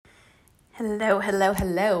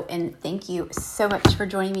Hello, and thank you so much for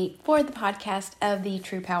joining me for the podcast of the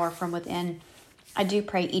True Power from Within. I do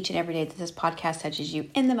pray each and every day that this podcast touches you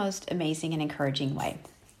in the most amazing and encouraging way.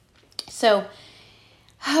 So,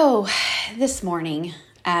 this morning,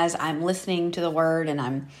 as I'm listening to the Word and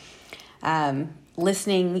I'm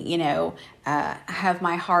listening, I have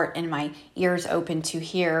my heart and my ears open to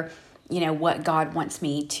hear, what God wants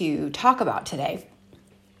me to talk about today.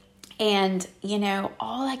 And,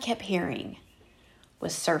 all I kept hearing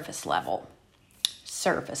was surface level,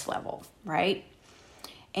 right?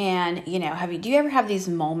 And, do you ever have these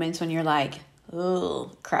moments when you're like,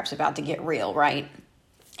 oh, crap's about to get real, right?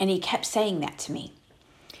 And he kept saying that to me.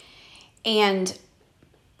 And,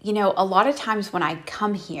 a lot of times when I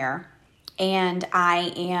come here and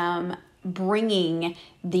I am bringing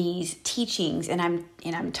these teachings and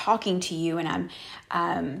I'm talking to you and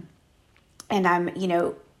I'm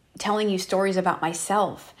telling you stories about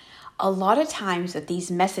myself, a lot of times that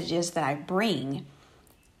these messages that I bring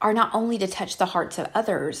are not only to touch the hearts of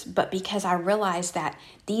others, but because I realize that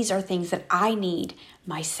these are things that I need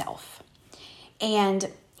myself. And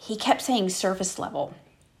he kept saying surface level.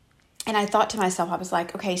 And I thought to myself, I was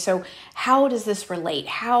like, okay, so how does this relate?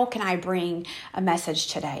 How can I bring a message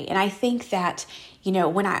today? And I think that,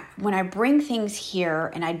 when I bring things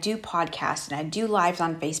here and I do podcasts and I do lives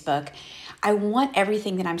on Facebook, I want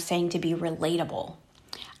everything that I'm saying to be relatable.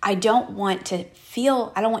 I don't want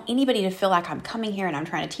anybody to feel like I'm coming here and I'm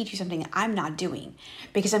trying to teach you something that I'm not doing.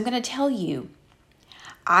 Because I'm going to tell you,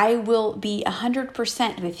 I will be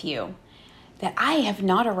 100% with you that I have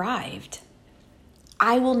not arrived.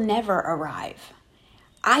 I will never arrive.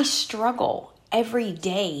 I struggle every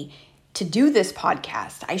day to do this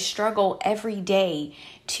podcast. I struggle every day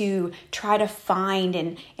to try to find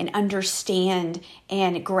and understand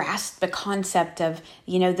and grasp the concept of,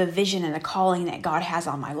 the vision and the calling that God has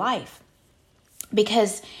on my life.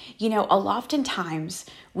 Because, oftentimes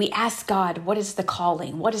we ask God, what is the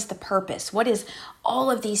calling? What is the purpose? What is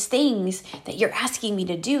all of these things that you're asking me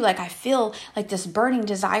to do? Like, I feel like this burning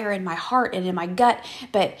desire in my heart and in my gut,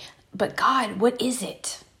 but God, what is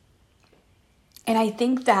it? And I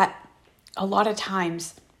think that a lot of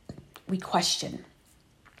times we question,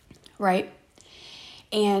 right?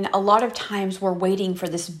 And a lot of times we're waiting for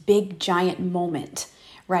this big giant moment,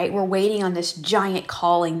 right? We're waiting on this giant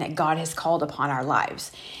calling that God has called upon our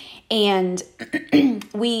lives. And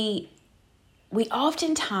we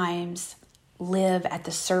oftentimes live at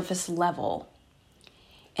the surface level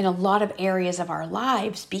in a lot of areas of our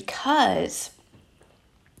lives because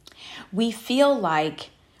we feel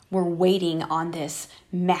like we're waiting on this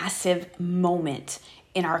massive moment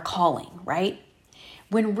in our calling, right?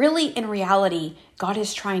 When really, in reality, God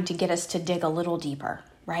is trying to get us to dig a little deeper,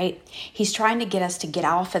 right? He's trying to get us to get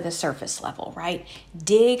off of the surface level, right?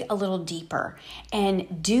 Dig a little deeper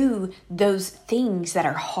and do those things that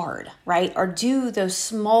are hard, right? Or do those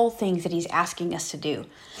small things that he's asking us to do.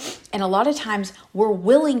 And a lot of times we're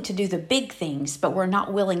willing to do the big things, but we're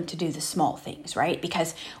not willing to do the small things, right?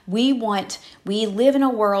 Because we live in a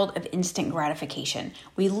world of instant gratification.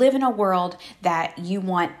 We live in a world that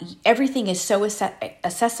everything is so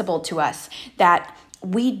accessible to us that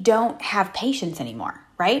we don't have patience anymore,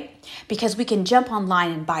 right? Because we can jump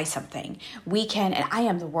online and buy something. And I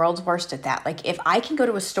am the world's worst at that. Like, if I can go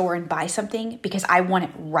to a store and buy something because I want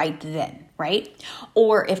it right then, right?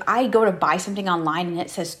 Or if I go to buy something online and it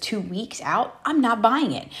says 2 weeks out, I'm not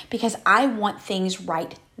buying it because I want things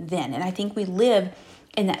right then. And I think we live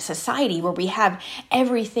in that society where we have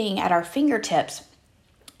everything at our fingertips.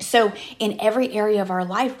 So in every area of our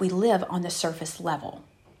life, we live on the surface level,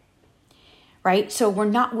 right? So we're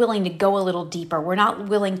not willing to go a little deeper. We're not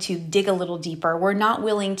willing to dig a little deeper. We're not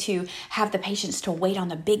willing to have the patience to wait on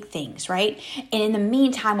the big things, right? And in the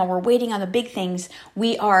meantime, while we're waiting on the big things,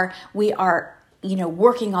 we are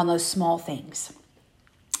working on those small things.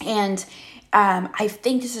 And I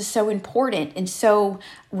think this is so important and so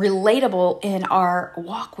relatable in our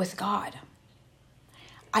walk with God.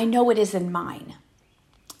 I know it is in mine.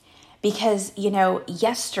 Because,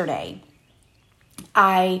 yesterday,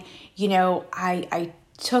 I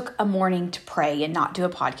took a morning to pray and not do a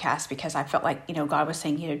podcast because I felt like, God was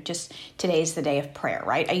saying, just today's the day of prayer,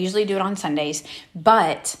 right? I usually do it on Sundays,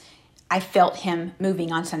 but I felt him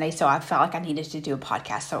moving on Sunday, so I felt like I needed to do a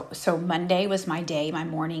podcast. So Monday was my day, my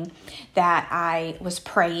morning that I was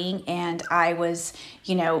praying and I was,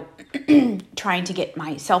 trying to get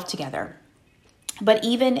myself together. But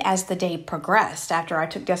even as the day progressed, after I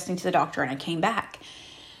took Destiny to the doctor and I came back,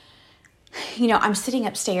 I'm sitting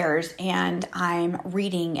upstairs and I'm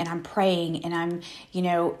reading and I'm praying and I'm,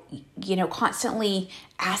 constantly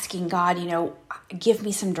asking God, give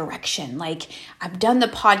me some direction. Like, I've done the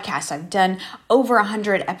podcast, I've done over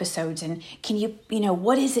 100 episodes, and can you,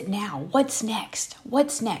 what is it now? What's next?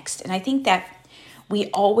 What's next? And I think that we're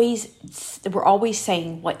always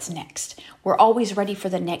saying what's next. We're always ready for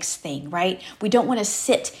the next thing, right? We don't want to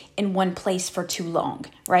sit in one place for too long,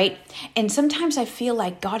 right? And sometimes I feel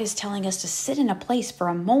like God is telling us to sit in a place for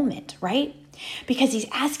a moment, right? Because he's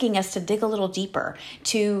asking us to dig a little deeper,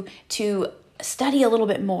 to study a little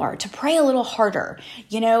bit more, to pray a little harder,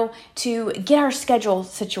 to get our schedule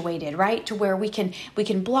situated, right? To where we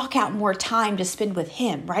can block out more time to spend with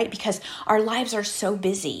him, right? Because our lives are so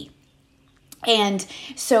busy. And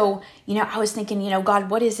so, I was thinking,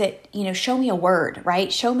 God, what is it? Show me a word,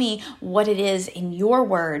 right? Show me what it is in your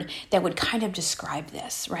word that would kind of describe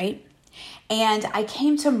this, right? And I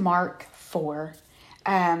came to Mark 4,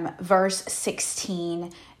 verse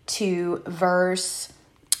 16 to verse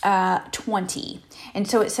 20. And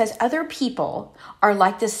so it says, other people are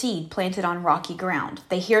like the seed planted on rocky ground.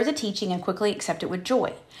 They hear the teaching and quickly accept it with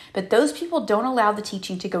joy. But those people don't allow the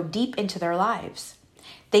teaching to go deep into their lives.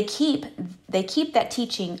 They keep that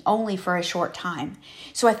teaching only for a short time.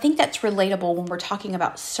 So I think that's relatable when we're talking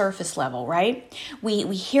about surface level, right? We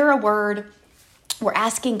hear a word, we're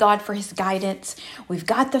asking God for his guidance, we've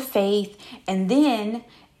got the faith, and then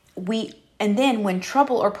when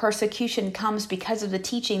trouble or persecution comes because of the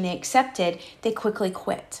teaching they accepted, they quickly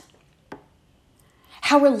quit.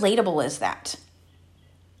 How relatable is that?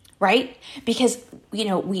 Right? Because, we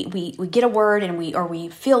get a word and we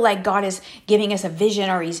feel like God is giving us a vision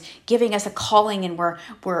or he's giving us a calling, and we're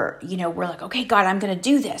like, okay, God, I'm going to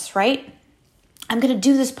do this, right? I'm going to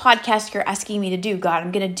do this podcast you're asking me to do, God.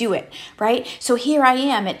 I'm going to do it, right? So here I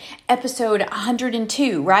am at episode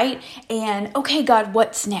 102, right? And okay, God,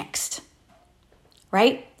 what's next?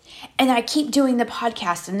 Right? And I keep doing the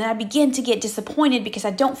podcast, and then I begin to get disappointed because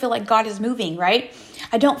I don't feel like God is moving, right?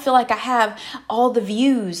 I don't feel like I have all the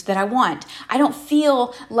views that I want. I don't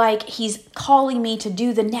feel like he's calling me to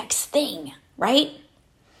do the next thing, right?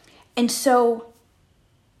 And so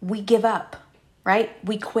we give up, right?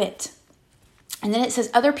 We quit. And then it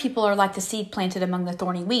says, other people are like the seed planted among the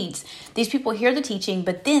thorny weeds. These people hear the teaching,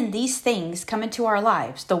 but then these things come into our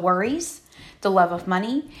lives. The worries, the love of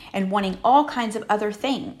money, and wanting all kinds of other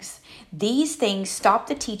things. These things stop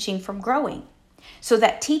the teaching from growing. So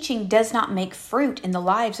that teaching does not make fruit in the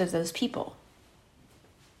lives of those people.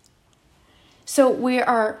 So we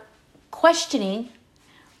are questioning.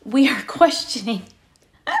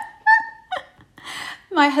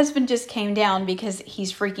 My husband just came down because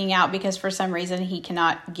he's freaking out because for some reason he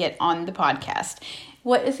cannot get on the podcast.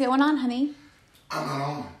 What is going on, honey? I'm not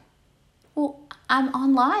on. Well, I'm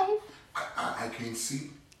on live. I can't see.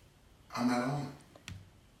 I'm not on.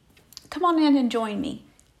 Come on in and join me.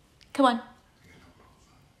 Come on.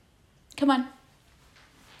 Come on.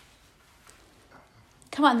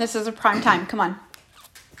 Come on, this is a prime time. Come on.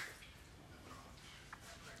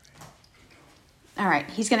 All right,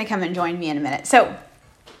 he's going to come and join me in a minute. So,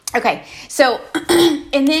 okay. So,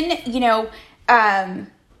 and then,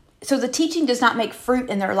 so the teaching does not make fruit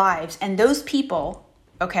in their lives. And those people,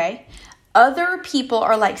 okay, other people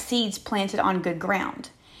are like seeds planted on good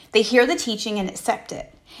ground. They hear the teaching and accept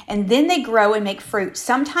it. And then they grow and make fruit,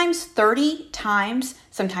 sometimes 30 times,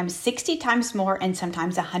 sometimes 60 times more, and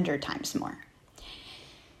sometimes 100 times more.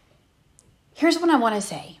 Here's what I want to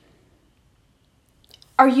say.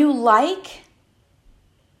 Are you like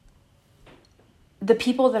the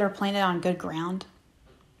people that are planted on good ground?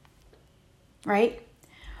 Right?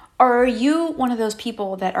 Or are you one of those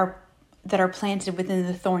people that are planted within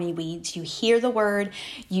the thorny weeds? You hear the word,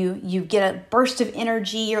 you get a burst of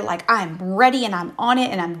energy, you're like, I'm ready and I'm on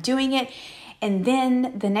it and I'm doing it. And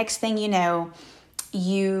then the next thing you know,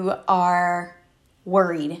 you are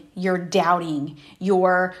worried, you're doubting,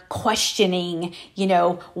 you're questioning,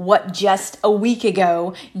 what just a week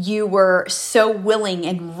ago you were so willing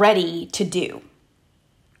and ready to do.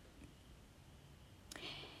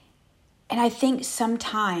 And I think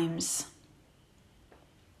sometimes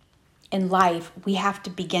in life, we have to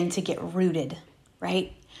begin to get rooted,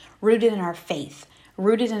 right? Rooted in our faith,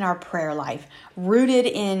 rooted in our prayer life, rooted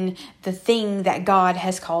in the thing that God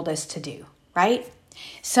has called us to do, right?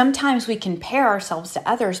 Sometimes we compare ourselves to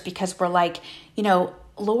others because we're like,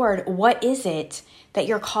 Lord, what is it that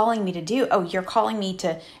you're calling me to do? Oh, you're calling me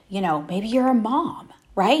to, maybe you're a mom,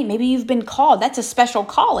 right? Maybe you've been called. That's a special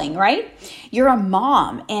calling, right? You're a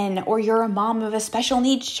mom or you're a mom of a special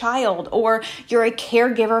needs child, or you're a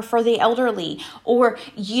caregiver for the elderly, or,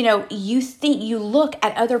 you look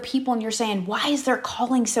at other people and you're saying, why is their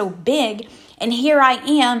calling so big? And here I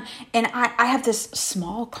am, and I have this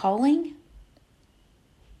small calling.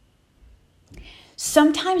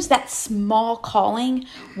 Sometimes that small calling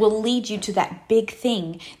will lead you to that big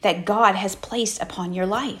thing that God has placed upon your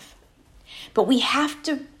life. But we have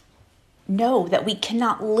to know that we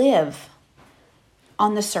cannot live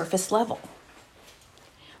on the surface level.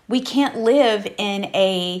 We can't live in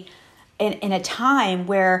a time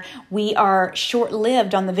where we are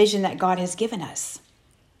short-lived on the vision that God has given us.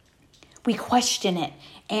 We question it,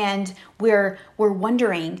 and we're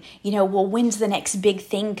wondering, well, when's the next big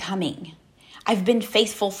thing coming? I've been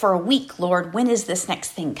faithful for a week, Lord. When is this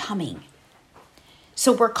next thing coming?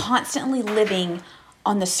 So we're constantly living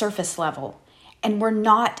on the surface level, and we're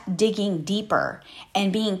not digging deeper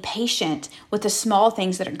and being patient with the small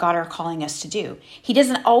things that God are calling us to do. He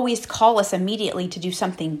doesn't always call us immediately to do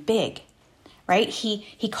something big, right?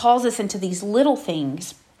 He calls us into these little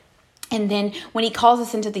things. And then when he calls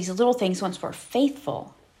us into these little things, once we're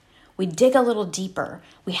faithful, we dig a little deeper.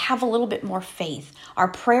 We have a little bit more faith. Our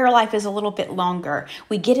prayer life is a little bit longer.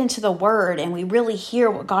 We get into the word and we really hear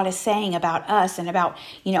what God is saying about us and about,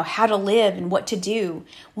 how to live and what to do.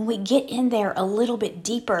 When we get in there a little bit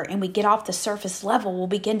deeper and we get off the surface level, we'll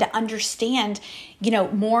begin to understand,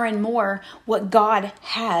 more and more what God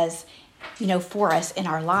has, for us in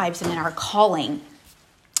our lives and in our calling.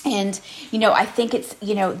 And, I think it's,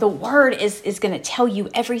 the word is going to tell you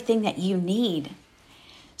everything that you need.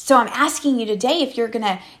 So I'm asking you today if you're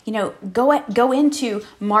going to, go into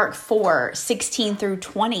Mark 4:16 through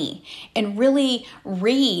 20 and really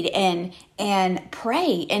read and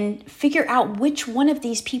pray and figure out which one of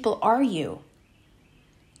these people are you.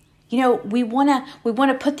 We want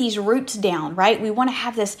to put these roots down, right? We want to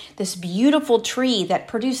have this beautiful tree that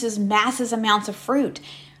produces massive amounts of fruit.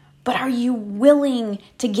 But are you willing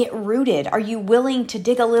to get rooted? Are you willing to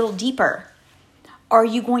dig a little deeper? Are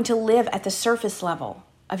you going to live at the surface level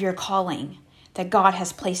of your calling that God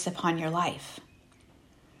has placed upon your life?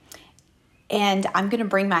 And I'm going to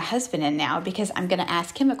bring my husband in now because I'm going to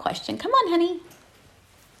ask him a question. Come on, honey.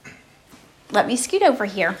 Let me scoot over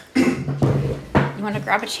here. You want to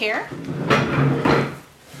grab a chair?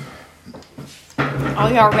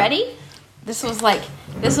 Are y'all ready? This was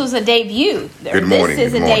a debut. Good morning.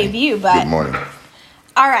 This is a debut, but good morning.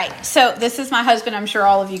 All right. So this is my husband. I'm sure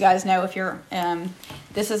all of you guys know if you're.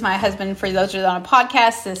 This is my husband. For those that are on a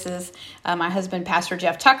podcast, this is my husband, Pastor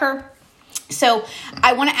Jeff Tucker. So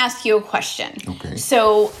I want to ask you a question. Okay.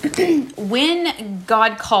 So when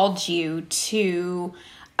God called you to,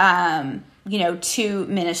 to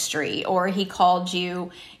ministry, or He called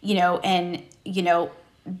you,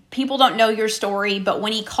 people don't know your story, but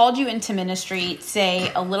when He called you into ministry,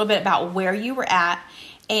 say a little bit about where you were at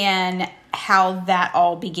and how that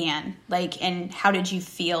all began, and how did you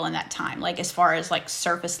feel in that time? As far as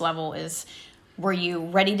surface level were you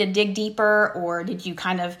ready to dig deeper, or did you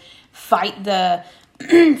kind of fight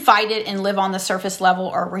it and live on the surface level,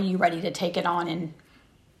 or were you ready to take it on in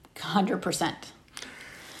 100%?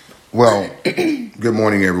 Well, good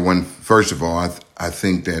morning, everyone. First of all, I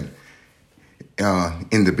think that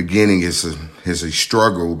in the beginning is a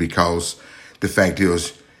struggle, because the fact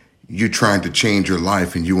is you're trying to change your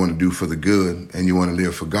life and you want to do for the good and you want to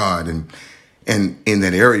live for God. And in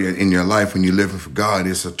that area in your life, when you're living for God,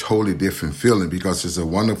 it's a totally different feeling, because it's a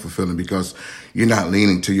wonderful feeling, because you're not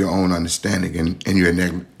leaning to your own understanding and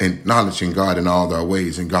you're acknowledging God in all their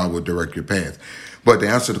ways, and God will direct your path. But to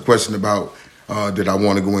answer the question about did I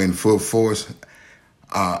want to go in full force,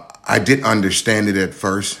 I did understand it at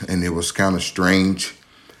first, and it was kind of strange,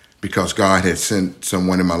 because God had sent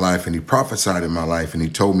someone in my life and He prophesied in my life, and He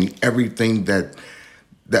told me everything that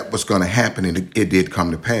was going to happen, and it did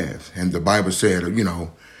come to pass. And the Bible said,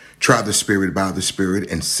 try the Spirit by the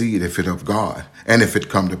Spirit and see it if it's of God. And if it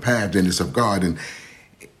come to pass, then it's of God. And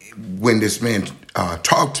when this man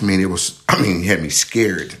talked to me, and he had me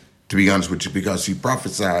scared, to be honest with you, because he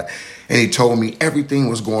prophesied and he told me everything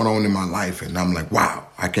was going on in my life. And I'm like, wow,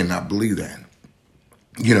 I cannot believe that.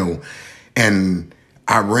 And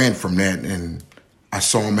I ran from that, and I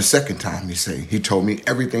saw him a second time. He told me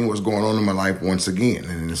everything was going on in my life once again.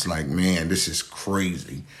 And it's like, man, this is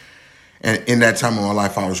crazy. And in that time of my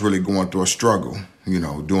life, I was really going through a struggle,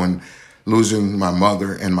 losing my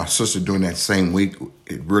mother and my sister during that same week.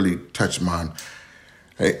 It really touched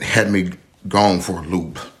it had me gone for a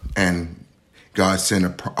loop. And God sent a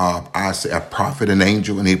prophet, an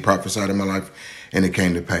angel, and he prophesied in my life. and it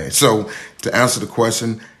came to pass. So to answer the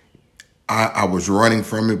question, I was running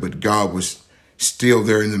from it, but God was still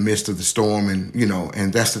there in the midst of the storm. And,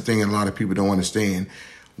 and that's the thing a lot of people don't understand.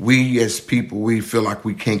 We as people, we feel like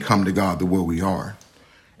we can't come to God the way we are.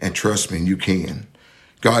 And trust me, you can.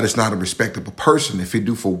 God is not a respectable person. If he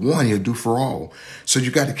do for one, he'll do for all. So you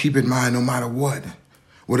got to keep in mind, no matter what,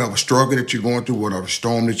 whatever struggle that you're going through, whatever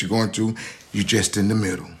storm that you're going through, you're just in the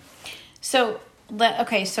middle. So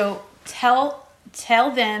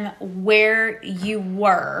tell them where you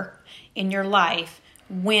were in your life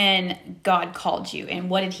when God called you, and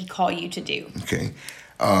what did he call you to do? Okay.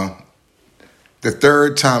 The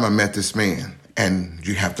third time I met this man, and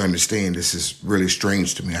you have to understand, this is really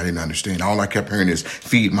strange to me. I didn't understand. All I kept hearing is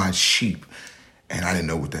feed my sheep. And I didn't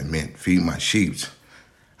know what that meant, feed my sheep.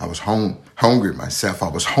 I was hungry myself. I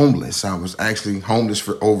was homeless. I was actually homeless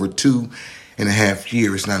for over 2.5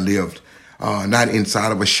 years. And I lived not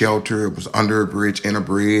inside of a shelter. It was under a bridge, in a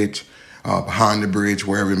bridge, behind the bridge,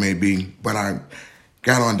 wherever it may be. But I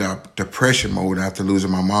got on the depression mode after losing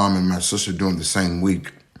my mom and my sister during the same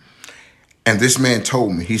week. And this man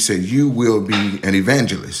told me, he said, you will be an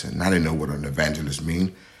evangelist. And I didn't know what an evangelist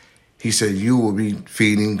mean. He said, you will be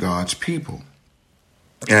feeding God's people.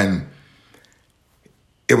 And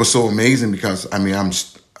it was so amazing because, I'm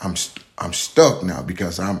stuck now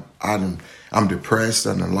because I'm depressed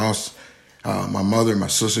and I lost my mother and my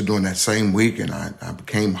sister during that same week. And I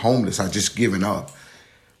became homeless. I just given up.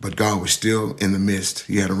 But God was still in the midst.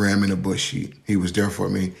 He had a ram in a bush. He was there for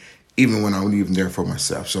me, even when I wasn't even there for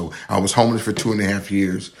myself. So I was homeless for 2.5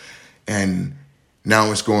 years. And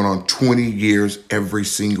now it's going on 20 years every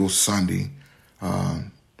single Sunday.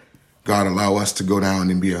 God allow us to go down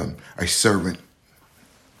and be a servant.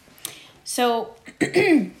 So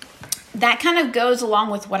that kind of goes along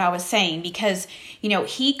with what I was saying, because,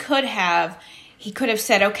 he could have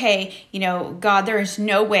said, okay, God, there is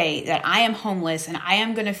no way that I am homeless and I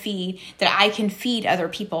am going to that I can feed other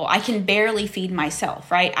people. I can barely feed myself,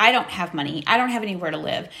 right? I don't have money. I don't have anywhere to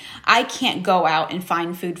live. I can't go out and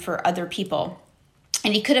find food for other people.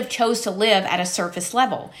 And he could have chose to live at a surface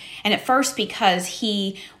level. And at first, because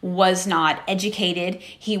he was not educated,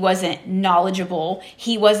 he wasn't knowledgeable,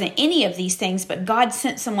 he wasn't any of these things, but God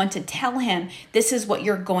sent someone to tell him, this is what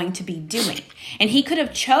you're going to be doing. And he could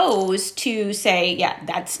have chose to say, yeah,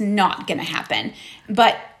 that's not going to happen.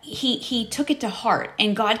 But he took it to heart,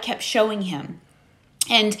 and God kept showing him.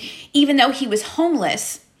 And even though he was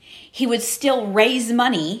homeless, he would still raise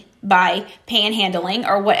money by panhandling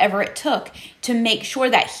or whatever it took to make sure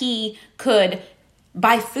that he could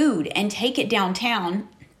buy food and take it downtown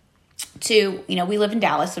to, we live in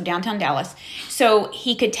Dallas, so downtown Dallas. So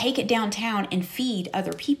he could take it downtown and feed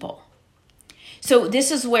other people. So this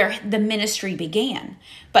is where the ministry began.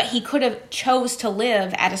 But he could have chose to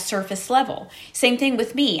live at a surface level. Same thing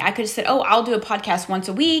with me. I could have said, I'll do a podcast once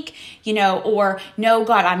a week, or no,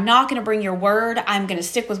 God, I'm not going to bring your word. I'm going to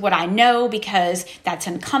stick with what I know because that's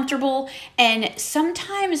uncomfortable. And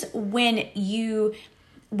sometimes when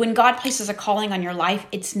God places a calling on your life,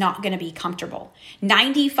 it's not going to be comfortable.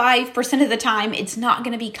 95% of the time, it's not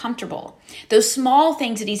going to be comfortable. Those small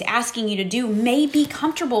things that he's asking you to do may be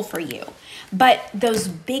comfortable for you, but those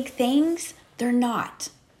big things, they're not.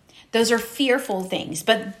 Those are fearful things,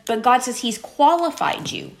 but God says he's qualified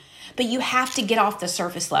you, but you have to get off the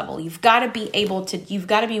surface level. You've got to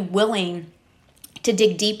be willing to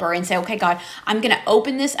dig deeper and say, okay, God, I'm going to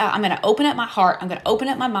open this up. I'm going to open up my heart. I'm going to open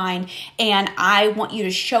up my mind. And I want you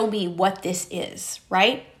to show me what this is,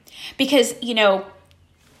 right? Because,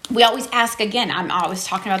 we always ask again, I was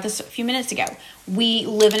talking about this a few minutes ago. We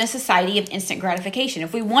live in a society of instant gratification.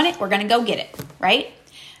 If we want it, we're going to go get it, right?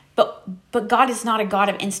 But God is not a God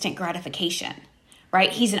of instant gratification,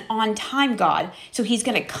 right? He's an on-time God. So he's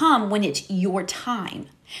going to come when it's your time.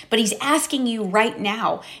 But he's asking you right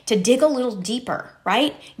now to dig a little deeper,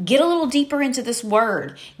 right? Get a little deeper into this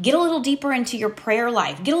word. Get a little deeper into your prayer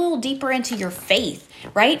life. Get a little deeper into your faith,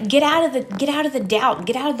 right? Get out of the doubt.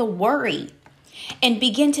 Get out of the worry. And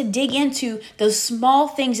begin to dig into those small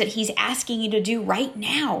things that he's asking you to do right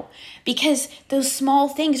now. Because those small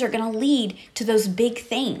things are going to lead to those big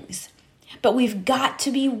things. But we've got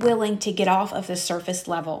to be willing to get off of the surface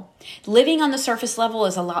level. Living on the surface level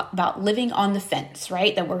is a lot about living on the fence,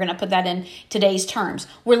 right? That we're going to put that in today's terms.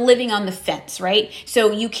 We're living on the fence, right?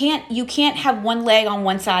 So you can't have one leg on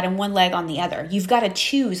one side and one leg on the other. You've got to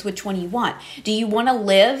choose which one you want. Do you want to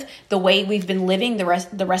live the way we've been living the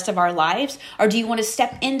rest of our lives? Or do you want to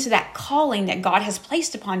step into that calling that God has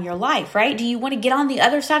placed upon your life, right? Do you want to get on the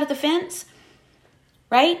other side of the fence,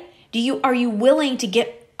 right? Are you willing to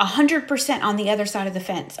get 100% on the other side of the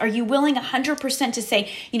fence? Are you willing 100% to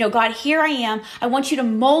say, God, here I am. I want you to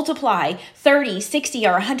multiply 30, 60,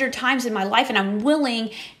 or 100 times in my life, and I'm willing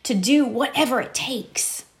to do whatever it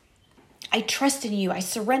takes. I trust in you. I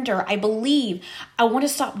surrender. I believe. I want to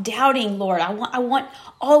stop doubting, Lord. I want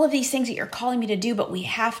all of these things that you're calling me to do, but we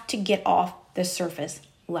have to get off the surface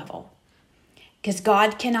level, because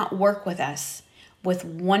God cannot work with us with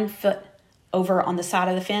one foot over on the side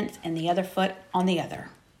of the fence and the other foot on the other.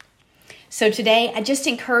 So today, I just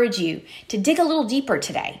encourage you to dig a little deeper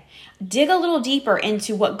today. Dig a little deeper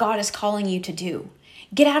into what God is calling you to do.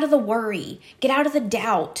 Get out of the worry. Get out of the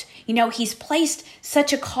doubt. He's placed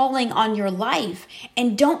such a calling on your life,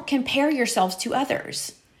 and don't compare yourselves to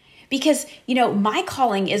others, because, my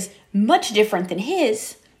calling is much different than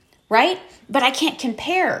his, right? But I can't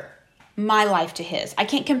compare my life to his. I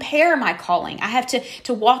can't compare my calling. I have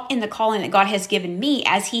to walk in the calling that God has given me,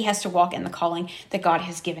 as he has to walk in the calling that God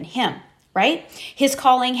has given him, right? His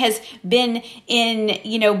calling has been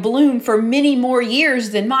in, bloom for many more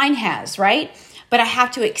years than mine has, right? But I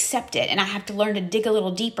have to accept it, and I have to learn to dig a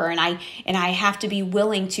little deeper, and I have to be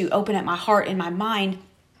willing to open up my heart and my mind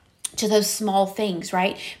to those small things,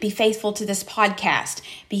 right? Be faithful to this podcast.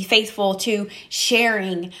 Be faithful to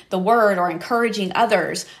sharing the word or encouraging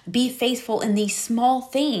others. Be faithful in these small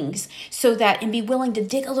things and be willing to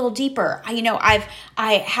dig a little deeper.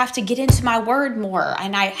 I have to get into my word more,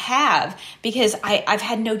 and I have, because I've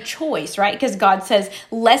had no choice, right? Because God says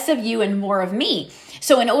less of you and more of me.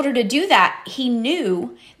 So in order to do that, he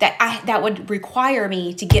knew that that would require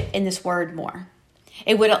me to get in this word more.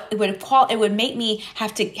 It would make me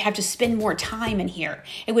have to spend more time in here.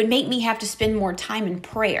 It would make me have to spend more time in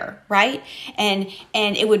prayer, right? And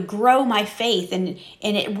it would grow my faith, and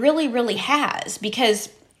it really, really has, because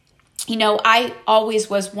I always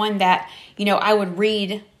was one that I would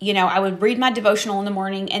read my devotional in the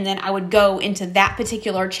morning, and then I would go into that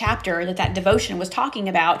particular chapter that devotion was talking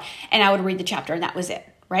about, and I would read the chapter, and that was it,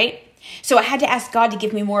 right? So I had to ask God to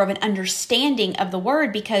give me more of an understanding of the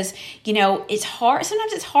word, because, it's hard.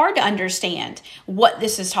 Sometimes it's hard to understand what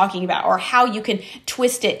this is talking about, or how you can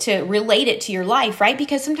twist it to relate it to your life, right?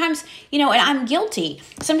 Because sometimes, and I'm guilty.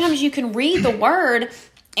 Sometimes you can read the word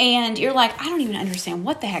and you're like, I don't even understand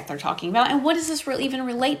what the heck they're talking about. And what does this even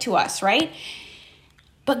relate to us, right?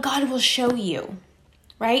 But God will show you.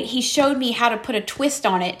 Right? He showed me how to put a twist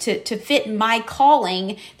on it to fit my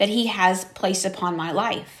calling that he has placed upon my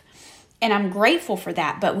life. And I'm grateful for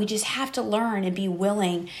that, but we just have to learn and be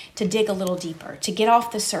willing to dig a little deeper, to get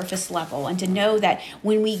off the surface level, and to know that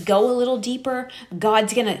when we go a little deeper,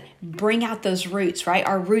 God's going to bring out those roots, right?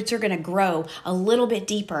 Our roots are going to grow a little bit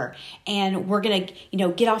deeper, and we're going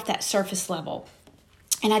to, get off that surface level.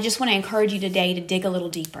 And I just want to encourage you today to dig a little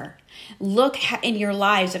deeper. Look in your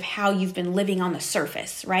lives of how you've been living on the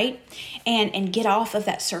surface, right? And get off of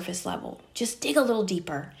that surface level. Just dig a little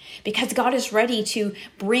deeper, because God is ready to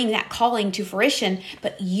bring that calling to fruition,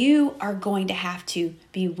 but you are going to have to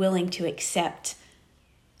be willing to accept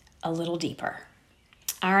a little deeper.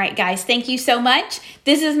 All right, guys, thank you so much.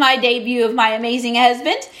 This is my debut of my amazing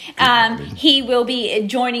husband. He will be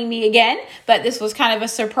joining me again, but this was kind of a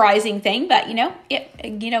surprising thing. But,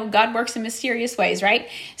 God works in mysterious ways, right?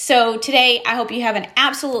 So today, I hope you have an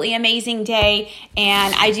absolutely amazing day.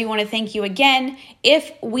 And I do want to thank you again.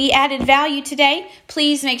 If we added value today,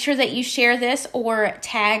 please make sure that you share this or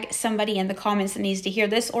tag somebody in the comments that needs to hear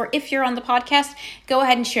this. Or if you're on the podcast, go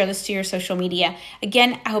ahead and share this to your social media.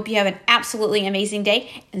 Again, I hope you have an absolutely amazing day,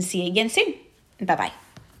 and see you again soon. Bye-bye.